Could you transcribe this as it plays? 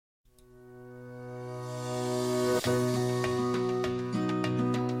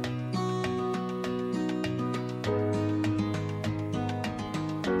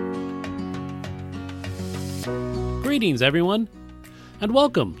Greetings, everyone, and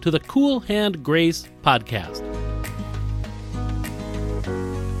welcome to the Cool Hand Grace podcast.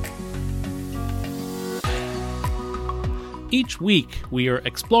 Each week, we are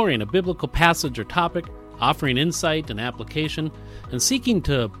exploring a biblical passage or topic, offering insight and application, and seeking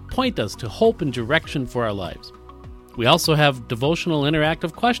to point us to hope and direction for our lives. We also have devotional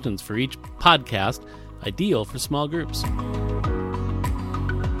interactive questions for each podcast, ideal for small groups.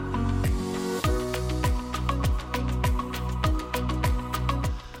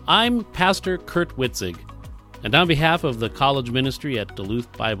 I'm Pastor Kurt Witzig, and on behalf of the college ministry at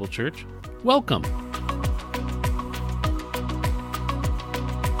Duluth Bible Church, welcome.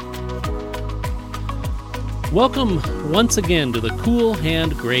 Welcome once again to the Cool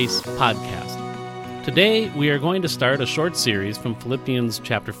Hand Grace podcast. Today we are going to start a short series from Philippians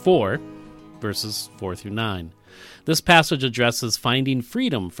chapter 4, verses 4 through 9. This passage addresses finding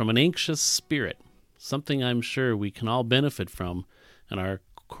freedom from an anxious spirit, something I'm sure we can all benefit from in our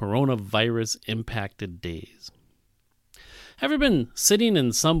coronavirus-impacted days. Ever been sitting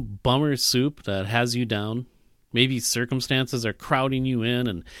in some bummer soup that has you down? Maybe circumstances are crowding you in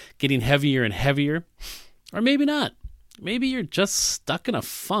and getting heavier and heavier. Or maybe not. Maybe you're just stuck in a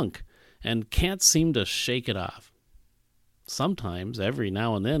funk and can't seem to shake it off. Sometimes, every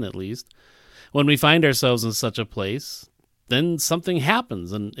now and then at least, when we find ourselves in such a place, then something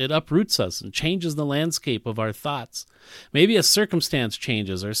happens and it uproots us and changes the landscape of our thoughts. Maybe a circumstance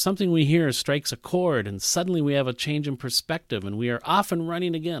changes or something we hear strikes a chord and suddenly we have a change in perspective and we are off and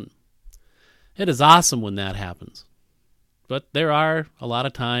running again. It is awesome when that happens. But there are a lot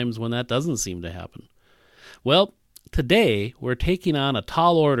of times when that doesn't seem to happen. Well, today we're taking on a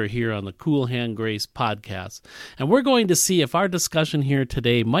tall order here on the Cool Hand Grace podcast, and we're going to see if our discussion here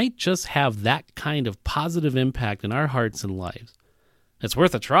today might just have that kind of positive impact in our hearts and lives. It's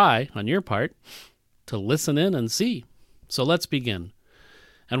worth a try on your part to listen in and see. So let's begin.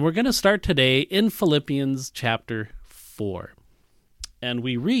 And we're going to start today in Philippians chapter 4. And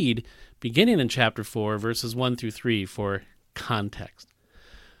we read, beginning in chapter 4, verses 1 through 3 for context.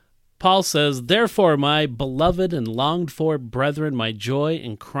 Paul says, "Therefore, my beloved and longed-for brethren, my joy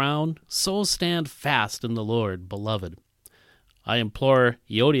and crown, so stand fast in the Lord, beloved. I implore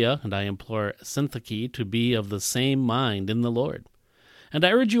Euodia and I implore Syntyche to be of the same mind in the Lord. And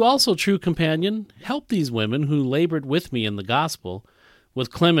I urge you also, true companion, help these women who labored with me in the gospel, with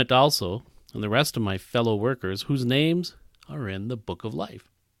Clement also, and the rest of my fellow workers, whose names are in the book of life."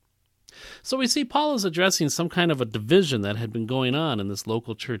 So we see Paul is addressing some kind of a division that had been going on in this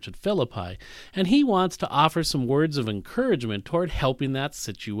local church at Philippi, and he wants to offer some words of encouragement toward helping that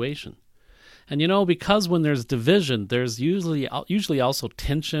situation. And because when there's division, there's usually also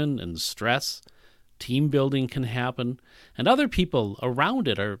tension and stress. Team building can happen, and other people around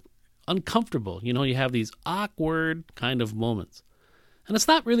it are uncomfortable. You have these awkward kind of moments. And it's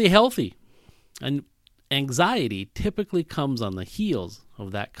not really healthy. And anxiety typically comes on the heels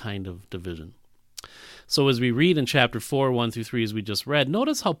of that kind of division. So as we read in chapter 4, 1 through 3, as we just read,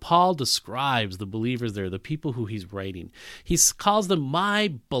 notice how Paul describes the believers there, the people who he's writing. He calls them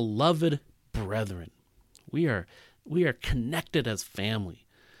my beloved brethren. We are connected as family.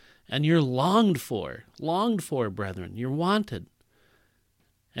 And you're longed for, brethren. You're wanted.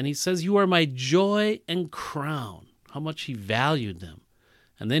 And he says, you are my joy and crown, how much he valued them.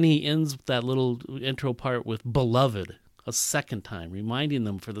 And then he ends that little intro part with beloved, a second time, reminding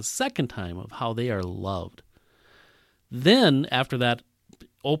them for the second time of how they are loved. Then, after that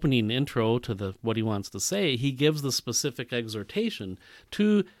opening intro to what he wants to say, he gives the specific exhortation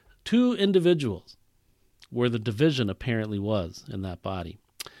to two individuals where the division apparently was in that body.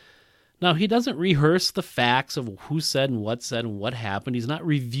 Now, he doesn't rehearse the facts of who said and what happened. He's not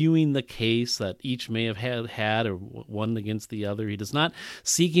reviewing the case that each may have had or one against the other. He does not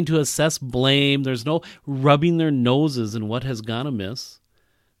seeking to assess blame. There's no rubbing their noses in what has gone amiss.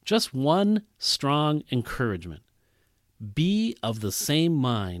 Just one strong encouragement. Be of the same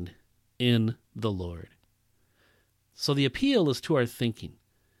mind in the Lord. So the appeal is to our thinking.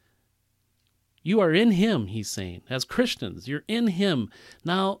 You are in Him, he's saying. As Christians, you're in Him.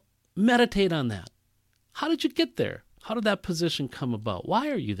 Now, meditate on that. How did you get there? How did that position come about? Why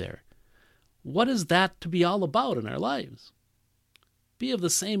are you there? What is that to be all about in our lives? Be of the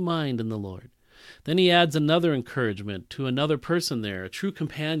same mind in the Lord. Then he adds another encouragement to another person there, a true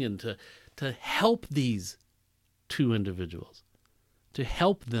companion, to help these two individuals, to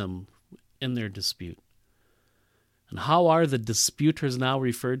help them in their dispute. And how are the disputers now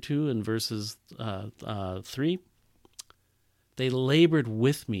referred to in verses 3? They labored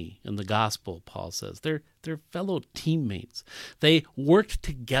with me in the gospel, Paul says. They're fellow teammates. They worked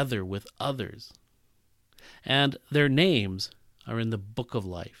together with others. And their names are in the book of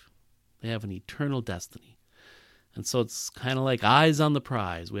life. They have an eternal destiny. And so it's kind of like eyes on the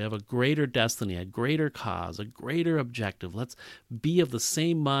prize. We have a greater destiny, a greater cause, a greater objective. Let's be of the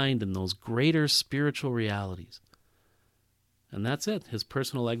same mind in those greater spiritual realities. And that's it. His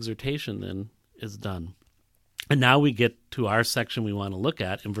personal exhortation then is done. And now we get to our section we want to look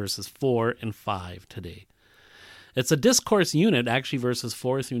at in verses 4 and 5 today. It's a discourse unit, actually verses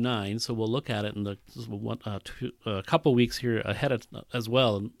 4 through 9, so we'll look at it in a couple weeks here ahead as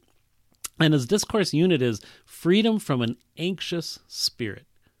well. And his discourse unit is freedom from an anxious spirit.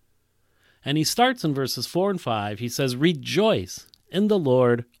 And he starts in verses 4 and 5. He says, "Rejoice in the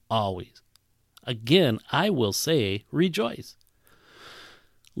Lord always. Again, I will say, rejoice.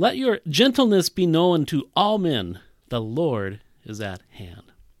 Let your gentleness be known to all men. The Lord is at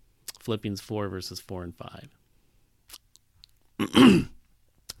hand." Philippians 4, verses 4 and 5.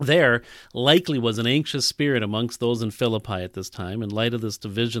 There likely was an anxious spirit amongst those in Philippi at this time in light of this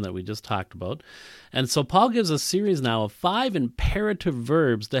division that we just talked about. And so Paul gives a series now of 5 imperative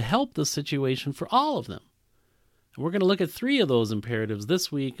verbs to help the situation for all of them. And we're going to look at 3 of those imperatives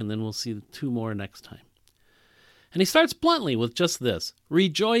this week, and then we'll see 2 more next time. And he starts bluntly with just this: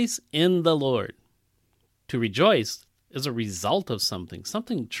 rejoice in the Lord. To rejoice is a result of something.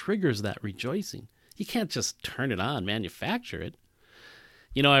 Something triggers that rejoicing. You can't just turn it on, manufacture it.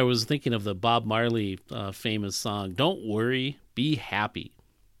 You know, I was thinking of the Bob Marley famous song, "Don't Worry, Be Happy."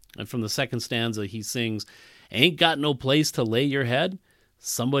 And from the second stanza, he sings, "Ain't got no place to lay your head.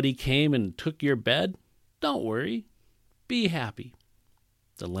 Somebody came and took your bed. Don't worry, be happy.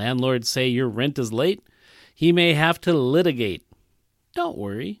 The landlord say your rent is late. He may have to litigate. Don't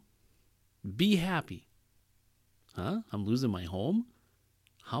worry, be happy." Huh? I'm losing my home?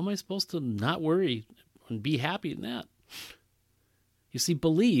 How am I supposed to not worry and be happy in that? You see,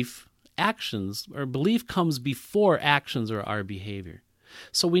 belief comes before actions or our behavior.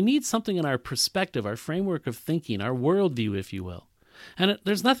 So we need something in our perspective, our framework of thinking, our worldview, if you will. And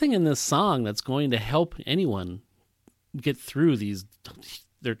there's nothing in this song that's going to help anyone get through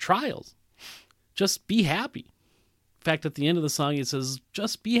their trials. Just be happy. In fact, at the end of the song, he says,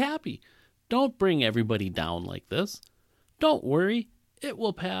 just be happy. Don't bring everybody down like this. Don't worry. It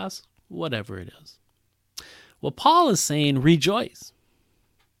will pass, whatever it is. Well, Paul is saying rejoice.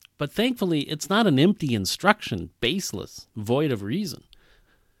 But thankfully, it's not an empty instruction, baseless, void of reason.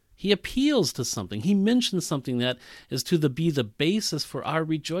 He appeals to something. He mentions something that is to be the basis for our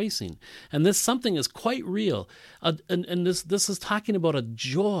rejoicing. And this something is quite real. And this is talking about a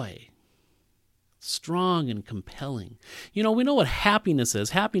joy, strong and compelling. You know, we know what happiness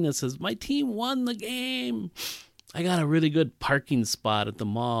is. Happiness is, my team won the game. I got a really good parking spot at the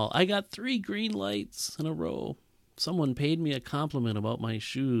mall. I got 3 green lights in a row. Someone paid me a compliment about my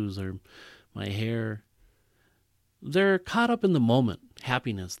shoes or my hair. They're caught up in the moment,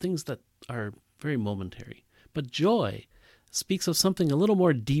 happiness, things that are very momentary. But joy speaks of something a little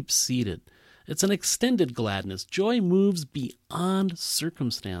more deep-seated. It's an extended gladness. Joy moves beyond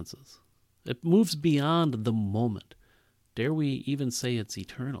circumstances. It moves beyond the moment. Dare we even say it's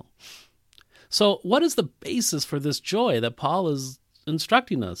eternal? So what is the basis for this joy that Paul is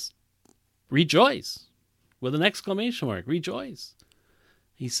instructing us? Rejoice. With an exclamation mark, rejoice.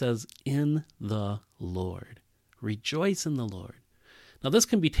 He says, in the Lord. Rejoice in the Lord. Now, this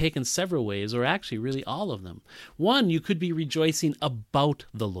can be taken several ways, or actually really all of them. One, you could be rejoicing about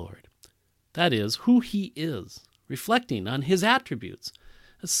the Lord. That is, who he is, reflecting on his attributes.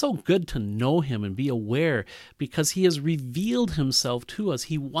 It's so good to know him and be aware because he has revealed himself to us.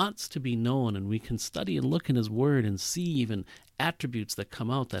 He wants to be known, and we can study and look in his word and see even attributes that come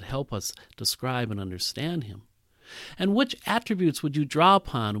out that help us describe and understand him. And which attributes would you draw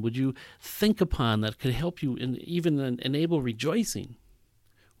upon, would you think upon that could help you even enable rejoicing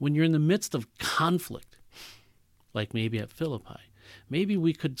when you're in the midst of conflict, like maybe at Philippi? Maybe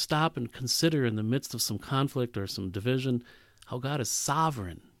we could stop and consider in the midst of some conflict or some division how God is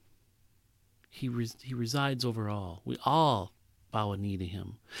sovereign. He resides over all. We all bow a knee to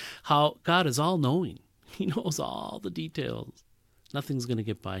him. How God is all-knowing. He knows all the details. Nothing's going to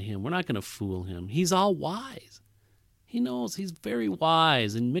get by him. We're not going to fool him. He's all-wise. He knows he's very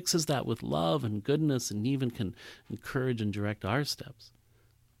wise and mixes that with love and goodness and even can encourage and direct our steps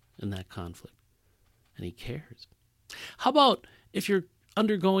in that conflict. And he cares. How about if you're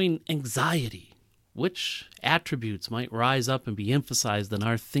undergoing anxiety? Which attributes might rise up and be emphasized in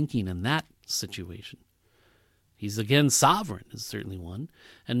our thinking in that situation? He's again sovereign is certainly one,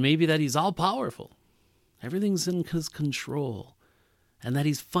 and maybe that he's all-powerful. Everything's in his control, and that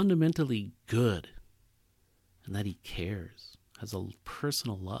he's fundamentally good, and that he cares, has a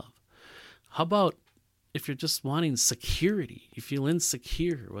personal love. How about if you're just wanting security, you feel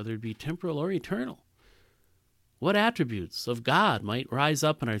insecure, whether it be temporal or eternal? What attributes of God might rise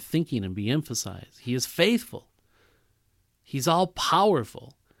up in our thinking and be emphasized? He is faithful. He's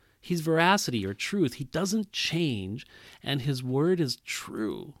all-powerful. He's veracity or truth. He doesn't change, and his word is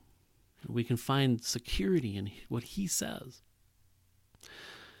true. We can find security in what he says.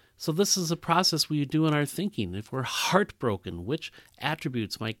 So this is a process we do in our thinking. If we're heartbroken, which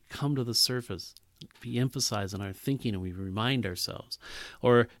attributes might come to the surface, be emphasized in our thinking, and we remind ourselves?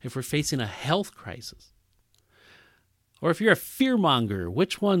 Or if we're facing a health crisis, or if you're a fearmonger,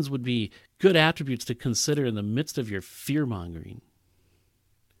 which ones would be good attributes to consider in the midst of your fear-mongering?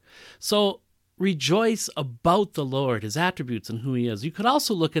 So rejoice about the Lord, his attributes and who he is. You could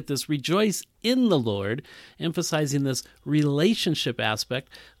also look at this rejoice in the Lord, emphasizing this relationship aspect.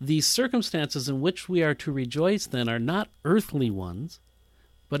 The circumstances in which we are to rejoice then are not earthly ones,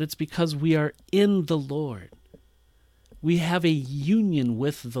 but it's because we are in the Lord. We have a union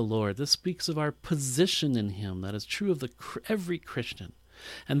with the Lord. This speaks of our position in him. That is true of every Christian.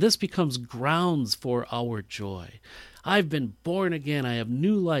 And this becomes grounds for our joy. I've been born again. I have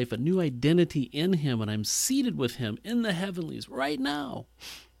new life, a new identity in him, and I'm seated with him in the heavenlies right now.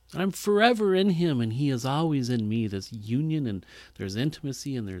 I'm forever in him, and he is always in me. This union, and there's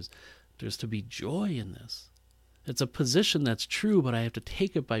intimacy, and there's to be joy in this. It's a position that's true, but I have to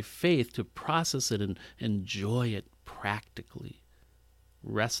take it by faith to process it and enjoy it practically.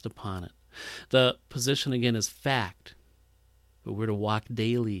 Rest upon it. The position, again, is fact, but we're to walk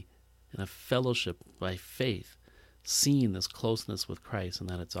daily in a fellowship by faith, seeing this closeness with Christ and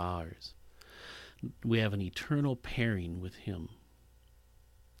that it's ours. We have an eternal pairing with him.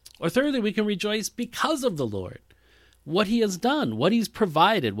 Or thirdly, we can rejoice because of the Lord, what he has done, what he's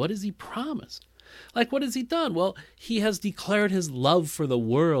provided, what has he promised. Like, what has he done? Well, he has declared his love for the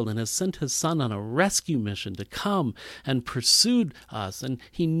world and has sent his son on a rescue mission to come and pursue us. And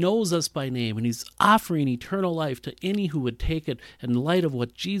he knows us by name, and he's offering eternal life to any who would take it in light of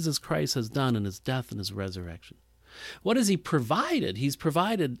what Jesus Christ has done in his death and his resurrection. What has he provided? He's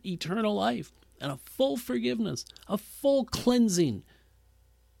provided eternal life and a full forgiveness, a full cleansing,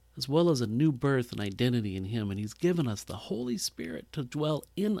 as well as a new birth and identity in him. And he's given us the Holy Spirit to dwell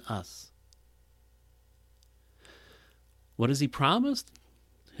in us. What has he promised?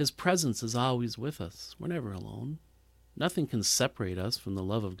 His presence is always with us. We're never alone. Nothing can separate us from the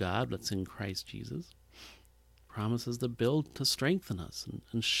love of God that's in Christ Jesus. Promises to build, to strengthen us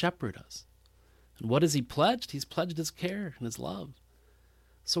and shepherd us. And what has he pledged? He's pledged his care and his love.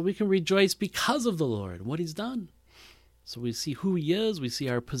 So we can rejoice because of the Lord and what he's done. So we see who he is. We see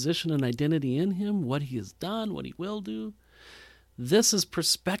our position and identity in him, what he has done, what he will do. This is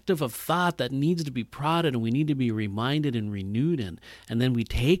perspective of thought that needs to be prodded, and we need to be reminded and renewed in. And then we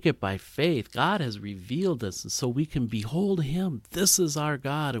take it by faith. God has revealed this, and so we can behold him. This is our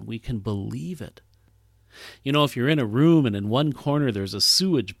God, and we can believe it. You know, if you're in a room and in one corner there's a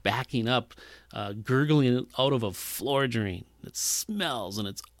sewage backing up, gurgling out of a floor drain. It smells, and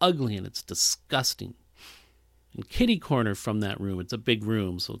it's ugly, and it's disgusting. In kitty corner from that room, it's a big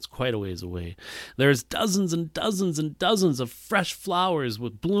room, so it's quite a ways away, there's dozens and dozens and dozens of fresh flowers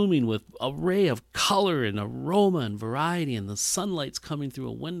blooming with array of color and aroma and variety, and the sunlight's coming through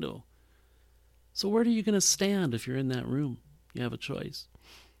a window. So where are you going to stand if you're in that room? You have a choice.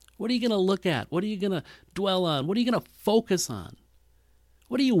 What are you going to look at? What are you going to dwell on? What are you going to focus on?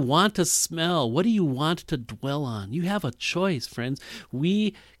 What do you want to smell? What do you want to dwell on? You have a choice, friends.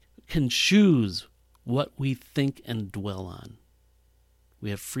 We can choose what we think and dwell on.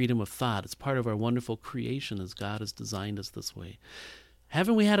 We have freedom of thought. It's part of our wonderful creation as God has designed us this way.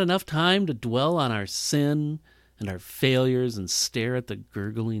 Haven't we had enough time to dwell on our sin and our failures and stare at the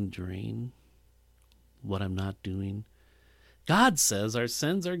gurgling drain? What I'm not doing. God says our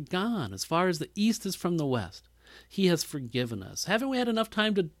sins are gone as far as the east is from the west. He has forgiven us. Haven't we had enough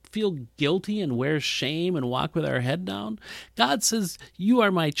time to feel guilty and wear shame and walk with our head down? God says, you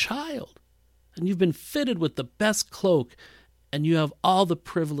are my child. And you've been fitted with the best cloak, and you have all the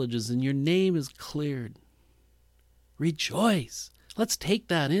privileges, and your name is cleared. Rejoice. Let's take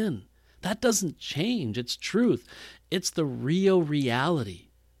that in. That doesn't change. It's truth. It's the real reality.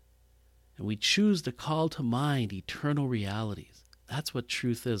 And we choose to call to mind eternal realities. That's what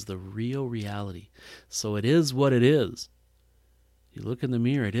truth is, the real reality. So it is what it is. You look in the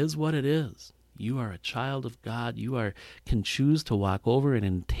mirror, it is what it is. You are a child of God. You can choose to walk over it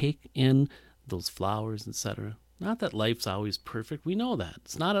and take in those flowers, etc. Not that life's always perfect. We know that.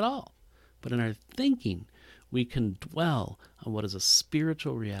 It's not at all. but in our thinking, we can dwell on what is a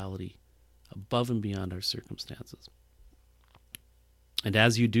spiritual reality above and beyond our circumstances. And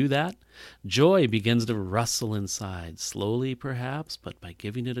as you do that, joy begins to rustle inside, slowly perhaps, but by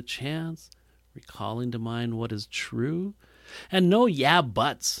giving it a chance, recalling to mind what is true, and no yeah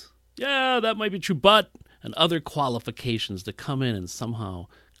buts. Yeah, that might be true, but, and other qualifications to come in and somehow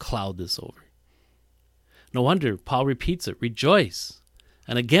cloud this over. No wonder Paul repeats it, rejoice.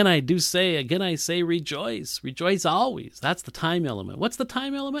 And again I say rejoice. Rejoice always. That's the time element. What's the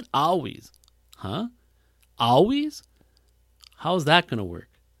time element? Always. Huh? Always? How is that going to work?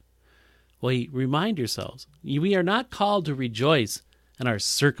 Well, remind yourselves, we are not called to rejoice in our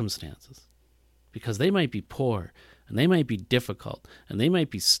circumstances, because they might be poor, and they might be difficult, and they might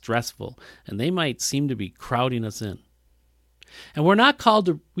be stressful, and they might seem to be crowding us in. And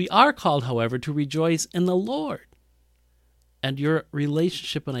we are called, however, to rejoice in the Lord and your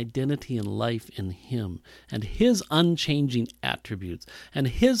relationship and identity in life in Him and His unchanging attributes and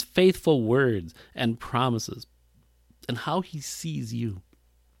His faithful words and promises and how He sees you.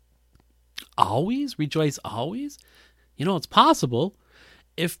 Always? Rejoice always? It's possible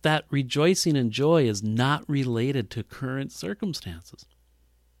if that rejoicing and joy is not related to current circumstances.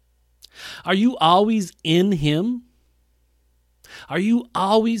 Are you always in Him? Are you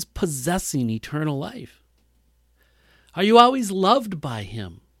always possessing eternal life? Are you always loved by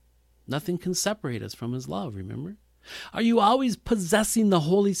Him? Nothing can separate us from His love, remember? Are you always possessing the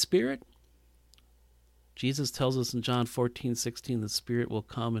Holy Spirit? Jesus tells us in John 14:16, the Spirit will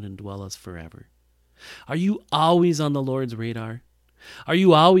come and indwell us forever. Are you always on the Lord's radar? Are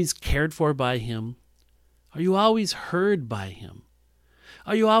you always cared for by Him? Are you always heard by Him?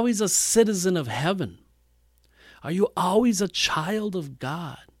 Are you always a citizen of heaven? Are you always a child of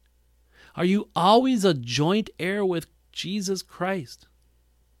God? Are you always a joint heir with Jesus Christ?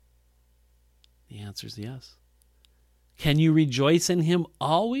 The answer is yes. Can you rejoice in Him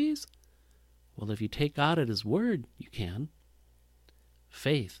always? Well, if you take God at His word, you can.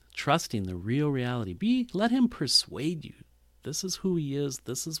 Faith, trusting the real reality. Let Him persuade you. This is who He is.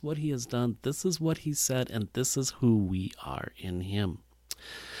 This is what He has done. This is what He said. And this is who we are in Him.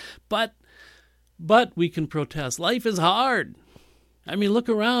 But we can protest. Life is hard. Look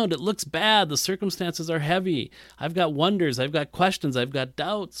around. It looks bad. The circumstances are heavy. I've got wonders. I've got questions. I've got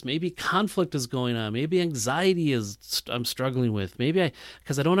doubts. Maybe conflict is going on. Maybe anxiety I'm struggling with. Maybe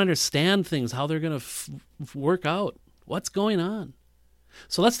because I don't understand things, how they're going to work out. What's going on?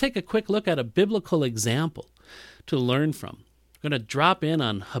 So let's take a quick look at a biblical example to learn from. I'm going to drop in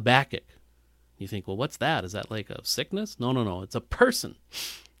on Habakkuk. You think, well, what's that? Is that like a sickness? No. It's a person.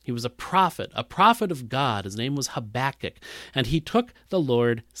 He was a prophet of God. His name was Habakkuk, and he took the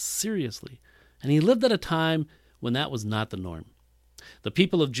Lord seriously. And he lived at a time when that was not the norm. The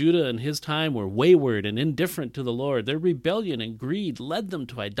people of Judah in his time were wayward and indifferent to the Lord. Their rebellion and greed led them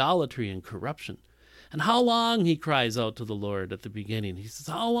to idolatry and corruption. And how long, he cries out to the Lord at the beginning. He says,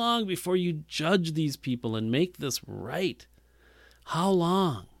 how long before you judge these people and make this right? How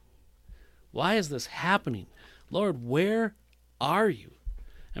long? Why is this happening? Lord, where are you?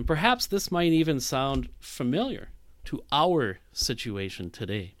 And perhaps this might even sound familiar to our situation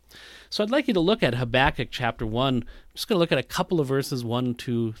today. So I'd like you to look at Habakkuk chapter 1. I'm just going to look at a couple of verses, 1,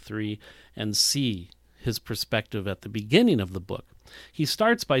 2, 3, and see his perspective at the beginning of the book. He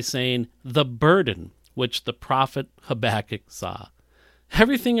starts by saying, the burden which the prophet Habakkuk saw.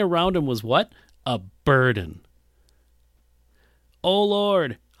 Everything around him was what? A burden. O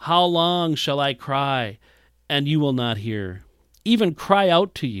Lord, how long shall I cry, and you will not hear? Even cry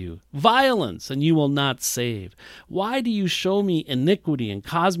out to you, violence, and you will not save. Why do you show me iniquity and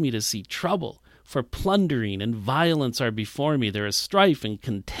cause me to see trouble? For plundering and violence are before me. There is strife and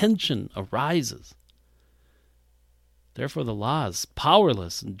contention arises. Therefore the law is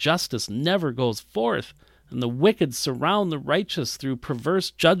powerless, and justice never goes forth, and the wicked surround the righteous through perverse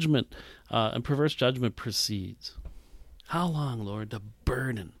judgment, and perverse judgment proceeds. How long, Lord, the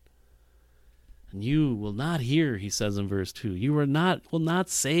burden? And you will not hear, he says in verse 2. You will not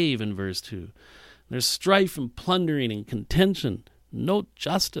save in verse 2. There's strife and plundering and contention, no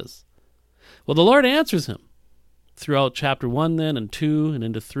justice. Well, the Lord answers him throughout chapter 1 then and 2 and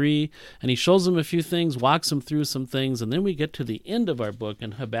into 3, and he shows him a few things, walks him through some things, and then we get to the end of our book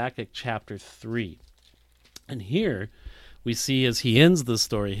in Habakkuk chapter 3. And here we see as he ends the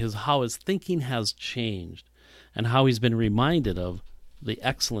story how his thinking has changed and how he's been reminded of the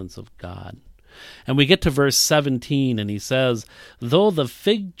excellence of God. And we get to verse 17, and he says, though the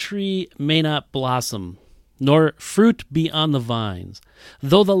fig tree may not blossom, nor fruit be on the vines,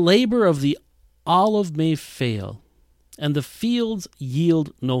 though the labor of the olive may fail, and the fields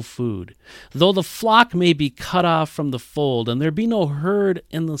yield no food. Though the flock may be cut off from the fold, and there be no herd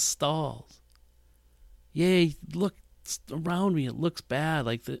in the stalls. Yea, look around me, it looks bad,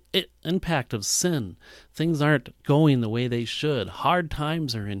 like the impact of sin. Things aren't going the way they should. Hard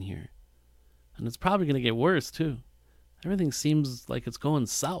times are in here. And it's probably going to get worse, too. Everything seems like it's going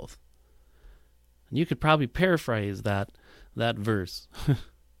south. And you could probably paraphrase that verse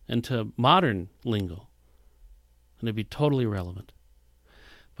into modern lingo, and it'd be totally relevant.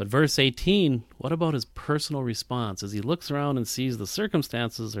 But verse 18, what about his personal response? As he looks around and sees the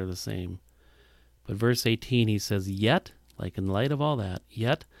circumstances are the same. But verse 18, he says, yet, like in light of all that,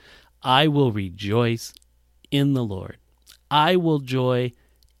 yet I will rejoice in the Lord. I will joy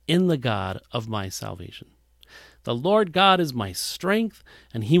in the God of my salvation. The Lord God is my strength,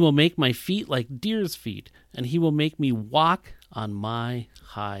 and he will make my feet like deer's feet, and he will make me walk on my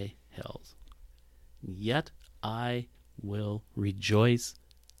high hills. Yet I will rejoice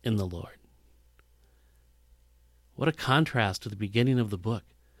in the Lord. What a contrast to the beginning of the book.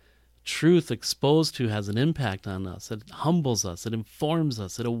 Truth exposed to has an impact on us. It humbles us, it informs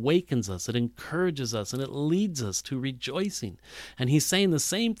us, it awakens us, it encourages us, and it leads us to rejoicing. And he's saying the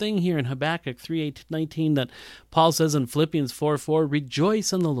same thing here in Habakkuk 3:19 that Paul says in Philippians 4:4,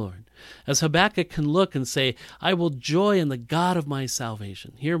 rejoice in the Lord. As Habakkuk can look and say, I will joy in the God of my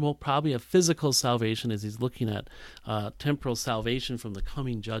salvation. Here will probably a physical salvation as he's looking at temporal salvation from the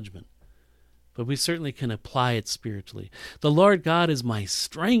coming judgment. But we certainly can apply it spiritually. The Lord God is my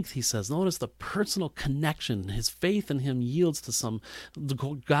strength, he says. Notice the personal connection. His faith in him yields to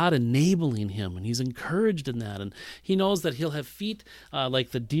God enabling him, and he's encouraged in that. And he knows that he'll have feet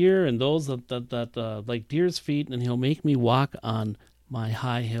like the deer, and those that like deer's feet, and he'll make me walk on my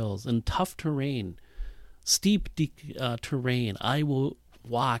high hills. In tough terrain, steep terrain, I will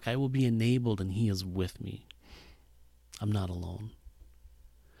walk, I will be enabled, and he is with me. I'm not alone.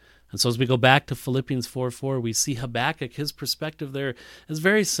 And so as we go back to Philippians 4:4, we see Habakkuk, his perspective there is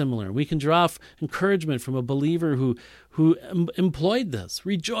very similar. We can draw encouragement from a believer who employed this.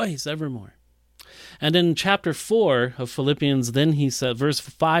 Rejoice evermore. And in chapter 4 of Philippians, then he said, verse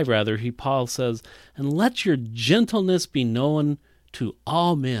 5 rather, Paul says, and let your gentleness be known to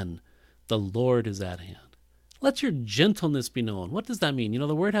all men. The Lord is at hand. Let your gentleness be known. What does that mean?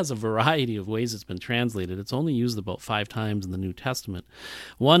 The word has a variety of ways it's been translated. It's only used about 5 times in the New Testament.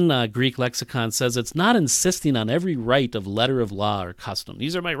 One Greek lexicon says it's not insisting on every right of letter of law or custom.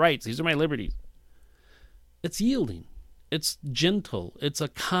 These are my rights. These are my liberties. It's yielding. It's gentle. It's a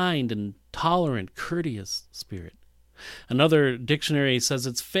kind and tolerant, courteous spirit. Another dictionary says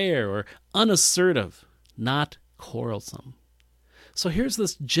it's fair or unassertive, not quarrelsome. So here's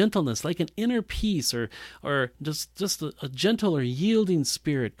this gentleness, like an inner peace or just a gentle or yielding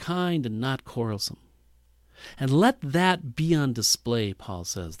spirit, kind and not quarrelsome. And let that be on display, Paul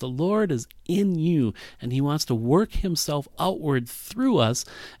says. The Lord is in you, and he wants to work himself outward through us,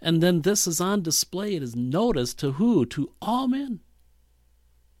 and then this is on display. It is noticed to who? To all men.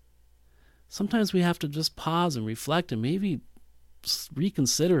 Sometimes we have to just pause and reflect and maybe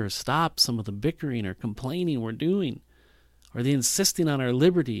reconsider or stop some of the bickering or complaining we're doing, or the insisting on our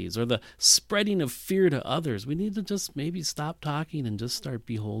liberties, or the spreading of fear to others. We need to just maybe stop talking and just start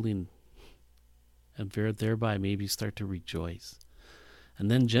beholding, and thereby maybe start to rejoice.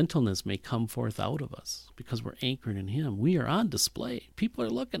 And then gentleness may come forth out of us because we're anchored in him. We are on display. People are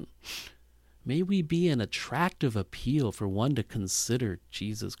looking. May we be an attractive appeal for one to consider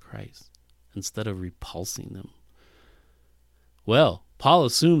Jesus Christ instead of repulsing them. Well, Paul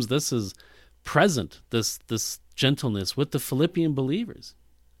assumes this is present, this gentleness with the Philippian believers.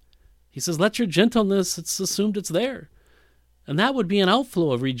 He says, let your gentleness, it's assumed it's there. And that would be an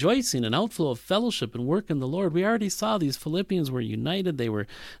outflow of rejoicing, an outflow of fellowship and work in the Lord. We already saw these Philippians were united. They were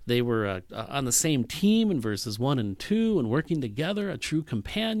on the same team in verses 1 and 2 and working together, a true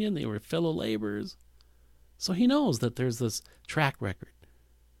companion. They were fellow laborers. So he knows that there's this track record.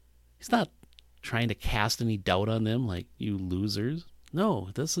 He's not trying to cast any doubt on them like, you losers. No,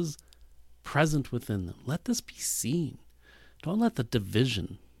 this is present within them. Let this be seen. Don't let the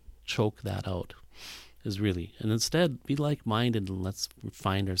division choke that out, and instead be like-minded, and let's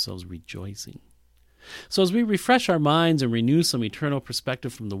find ourselves rejoicing. So as we refresh our minds and renew some eternal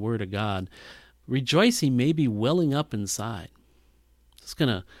perspective from the Word of God, rejoicing may be welling up inside. Just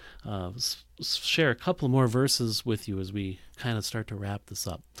going to share a couple more verses with you as we kind of start to wrap this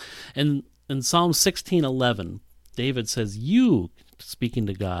up. And in Psalm 16:11, David says, you, speaking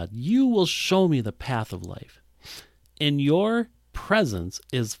to God, you will show me the path of life. In your presence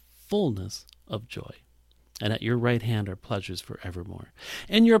is fullness of joy. and at your right hand are pleasures forevermore.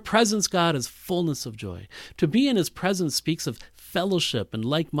 In your presence, God, is fullness of joy. To be in his presence speaks of fellowship and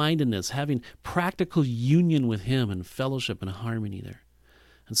like-mindedness, having practical union with him and fellowship and harmony there.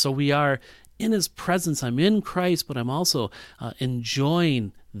 And so we are in his presence. I'm in Christ, but I'm also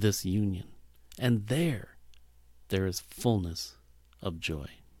enjoying this union. And there is fullness of joy.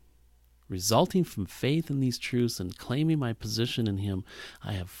 Resulting from faith in these truths and claiming my position in him,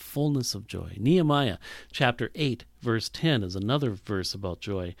 I have fullness of joy. Nehemiah chapter 8, verse 10 is another verse about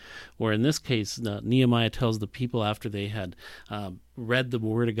joy, where in this case, Nehemiah tells the people after they had read the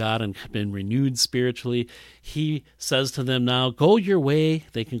word of God and been renewed spiritually, he says to them now, go your way.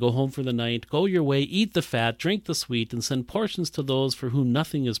 They can go home for the night. Go your way, eat the fat, drink the sweet, and send portions to those for whom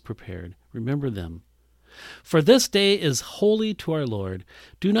nothing is prepared. Remember them. For this day is holy to our Lord.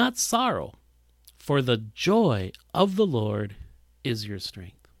 Do not sorrow, for the joy of the Lord is your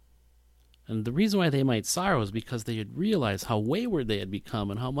strength. And the reason why they might sorrow is because they had realized how wayward they had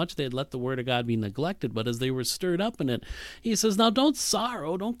become and how much they had let the word of God be neglected. But as they were stirred up in it, he says, now don't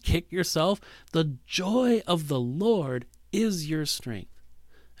sorrow, don't kick yourself. The joy of the Lord is your strength.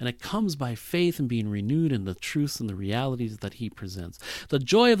 And it comes by faith and being renewed in the truths and the realities that he presents. The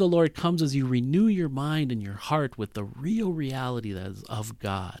joy of the Lord comes as you renew your mind and your heart with the real reality that is of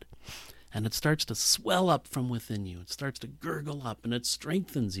God. And it starts to swell up from within you. It starts to gurgle up, and it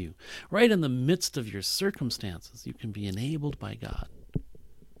strengthens you. Right in the midst of your circumstances, you can be enabled by God.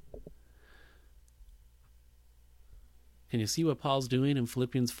 Can you see what Paul's doing in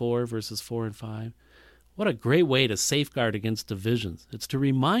Philippians 4, verses 4 and 5? What a great way to safeguard against divisions. It's to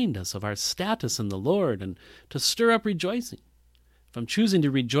remind us of our status in the Lord and to stir up rejoicing. If I'm choosing to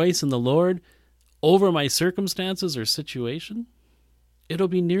rejoice in the Lord over my circumstances or situation, it'll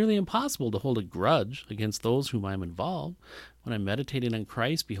be nearly impossible to hold a grudge against those whom I'm involved. When I'm meditating on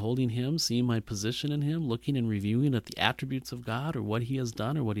Christ, beholding him, seeing my position in him, looking and reviewing at the attributes of God or what he has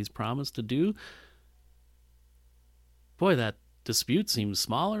done or what he's promised to do, boy, that dispute seems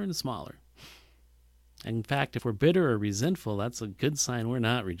smaller and smaller. In fact, if we're bitter or resentful, that's a good sign we're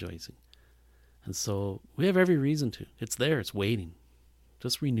not rejoicing. And so we have every reason to. It's there. It's waiting.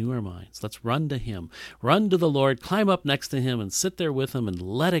 Just renew our minds. Let's run to him. Run to the Lord. Climb up next to him and sit there with him and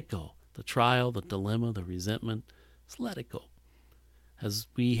let it go. The trial, the dilemma, the resentment. Just let it go. As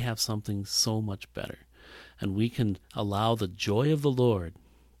we have something so much better. And we can allow the joy of the Lord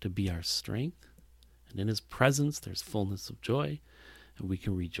to be our strength. And in his presence, there's fullness of joy. And we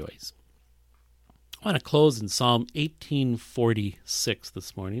can rejoice. I want to close in Psalm 1846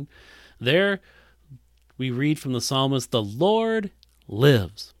 this morning. There we read from the psalmist, the Lord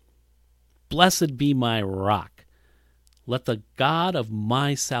lives. Blessed be my rock. Let the God of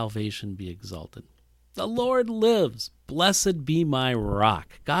my salvation be exalted. The Lord lives. Blessed be my rock.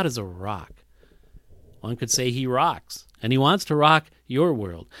 God is a rock. One could say he rocks, and he wants to rock your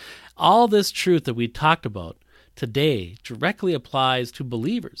world. All this truth that we talked about today directly applies to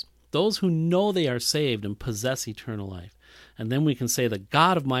believers. Those who know they are saved and possess eternal life. And then we can say, the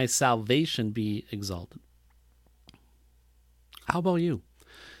God of my salvation be exalted. How about you?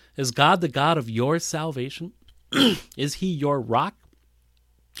 Is God the God of your salvation? Is he your rock?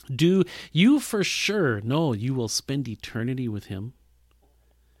 Do you for sure know you will spend eternity with him?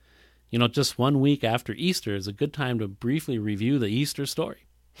 You know, just 1 week after Easter is a good time to briefly review the Easter story.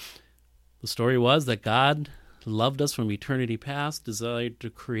 The story was that God loved us from eternity past, desired to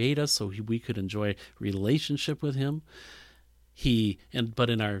create us so we could enjoy relationship with him. But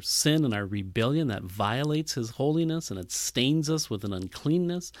in our sin and our rebellion, that violates his holiness and it stains us with an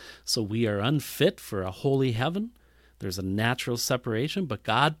uncleanness, so we are unfit for a holy heaven. There's a natural separation, but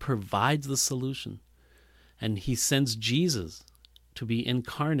God provides the solution. And he sends Jesus to be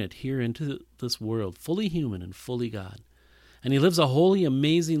incarnate here into this world, fully human and fully God. And he lives a holy,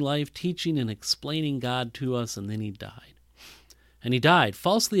 amazing life, teaching and explaining God to us, and then he died. And he died,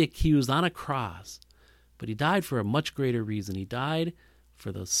 falsely accused on a cross, but he died for a much greater reason. He died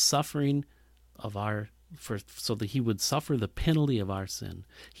for the suffering of so that he would suffer the penalty of our sin.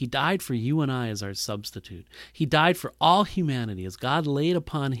 He died for you and I as our substitute. He died for all humanity as God laid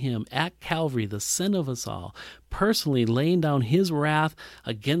upon him at Calvary the sin of us all, personally laying down his wrath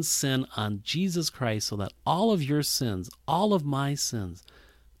against sin on Jesus Christ so that all of your sins, all of my sins,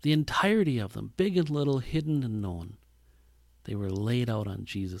 the entirety of them, big and little, hidden and known, they were laid out on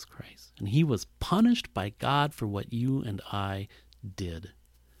Jesus Christ. And he was punished by God for what you and I did.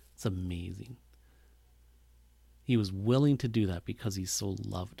 It's amazing. He was willing to do that because he so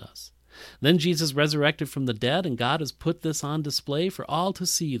loved us. Then Jesus resurrected from the dead, and God has put this on display for all to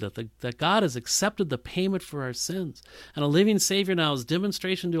see, that God has accepted the payment for our sins. And a living Savior now is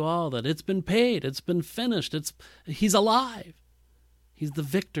demonstration to all that it's been paid, it's been finished, He's alive. He's the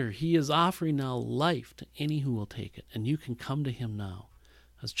victor. He is offering now life to any who will take it, and you can come to Him now.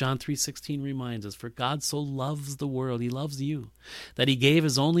 As John 3:16 reminds us, for God so loves the world, He loves you, that He gave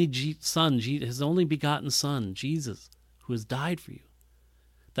His only Son, His only begotten Son, Jesus, who has died for you,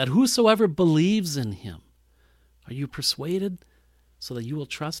 that whosoever believes in Him, are you persuaded so that you will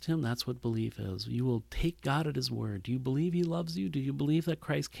trust Him? That's what belief is. You will take God at His word. Do you believe He loves you? Do you believe that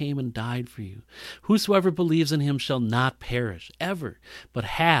Christ came and died for you? Whosoever believes in Him shall not perish ever, but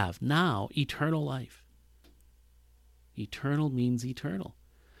have now eternal life. Eternal means eternal.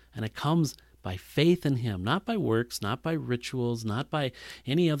 And it comes by faith in Him, not by works, not by rituals, not by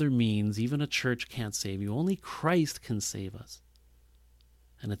any other means. Even a church can't save you. Only Christ can save us.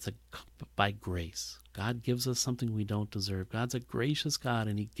 And it's by grace. God gives us something we don't deserve. God's a gracious God,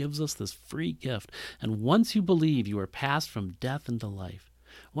 and He gives us this free gift. And once you believe, you are passed from death into life.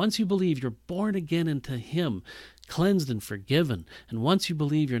 Once you believe, you're born again into Him, cleansed and forgiven. And once you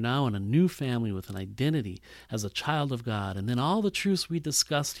believe, you're now in a new family with an identity as a child of God. And then all the truths we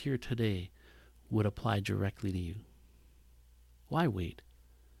discussed here today would apply directly to you. Why wait?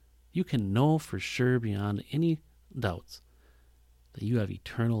 You can know for sure beyond any doubts that you have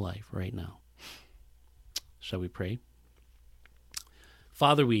eternal life right now. Shall we pray?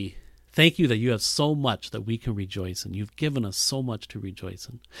 Father, we thank You that You have so much that we can rejoice in. You've given us so much to rejoice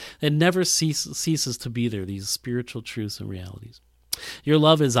in. It never ceases to be there, these spiritual truths and realities. Your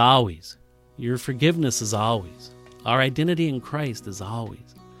love is always. Your forgiveness is always. Our identity in Christ is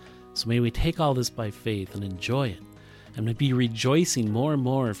always. So may we take all this by faith and enjoy it, and be rejoicing more and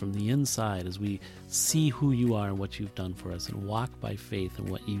more from the inside as we see who You are and what You've done for us, and walk by faith in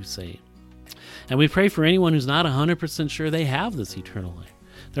what You say. And we pray for anyone who's not 100% sure they have this eternal life.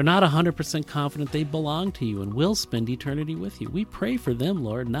 They're not 100% confident they belong to You and will spend eternity with You. We pray for them,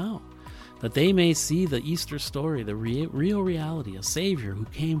 Lord, now, that they may see the Easter story, the real reality, a Savior who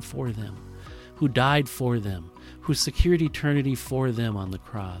came for them, who died for them, who secured eternity for them on the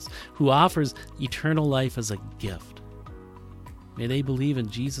cross, who offers eternal life as a gift. May they believe in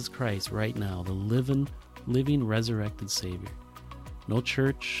Jesus Christ right now, the living, resurrected Savior. No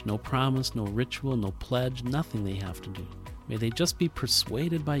church, no promise, no ritual, no pledge, nothing they have to do. May they just be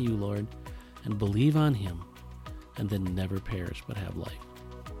persuaded by You, Lord, and believe on Him, and then never perish but have life.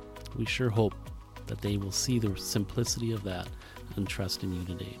 We sure hope that they will see the simplicity of that and trust in You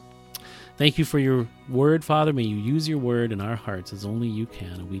today. Thank You for Your word, Father. May You use Your word in our hearts as only You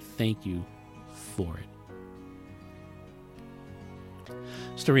can, and we thank You for it.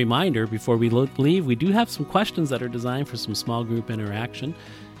 Just a reminder, before we leave, we do have some questions that are designed for some small group interaction.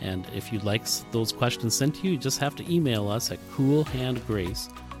 And if you'd like those questions sent to you, you just have to email us at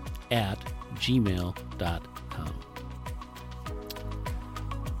coolhandgrace@gmail.com.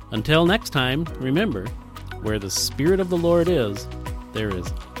 Until next time, remember, where the Spirit of the Lord is, there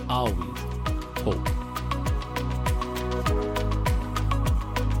is always hope.